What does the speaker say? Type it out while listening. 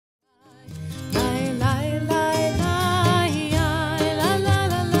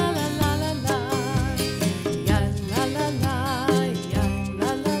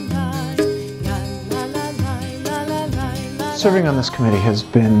Serving on this committee has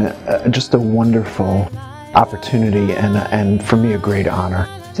been just a wonderful opportunity and for me a great honor.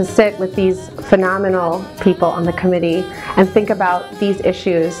 To sit with these phenomenal people on the committee and think about these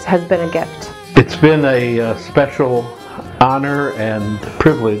issues has been a gift. It's been a special honor and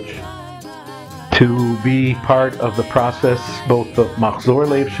privilege to be part of the process, both of Siddur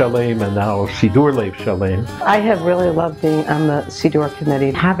Lev Shalem and now Siddur Lev Shalem. I have really loved being on the Siddur committee.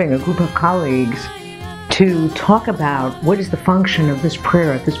 Having a group of colleagues to talk about what is the function of this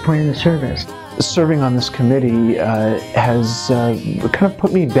prayer at this point in the service. Serving on this committee has kind of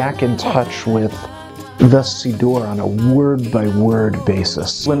put me back in touch with the Siddur on a word-by-word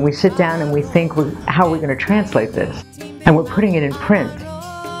basis. When we sit down and we think, how are we going to translate this? And we're putting it in print.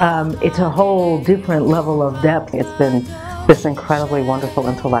 It's a whole different level of depth. It's been this incredibly wonderful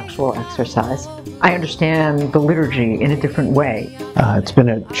intellectual exercise. I understand the liturgy in a different way. It's been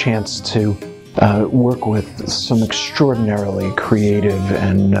a chance to work with some extraordinarily creative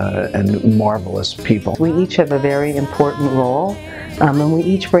and marvelous people. We each have a very important role, and we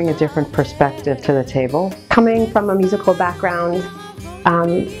each bring a different perspective to the table. Coming from a musical background,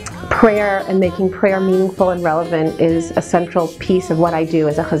 prayer and making prayer meaningful and relevant is a central piece of what I do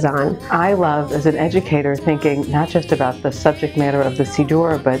as a chazan. I love, as an educator, thinking not just about the subject matter of the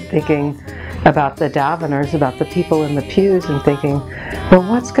Siddur, but thinking about the daveners, about the people in the pews, and thinking, well,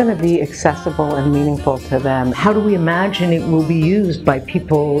 what's going to be accessible and meaningful to them? How do we imagine it will be used by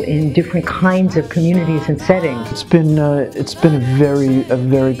people in different kinds of communities and settings? It's been a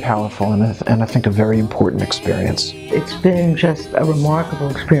very powerful and I think a very important experience. It's been just a remarkable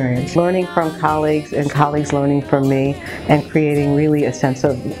experience. Learning from colleagues and colleagues learning from me and creating really a sense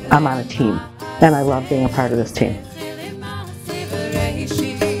of I'm on a team, and I love being a part of this team.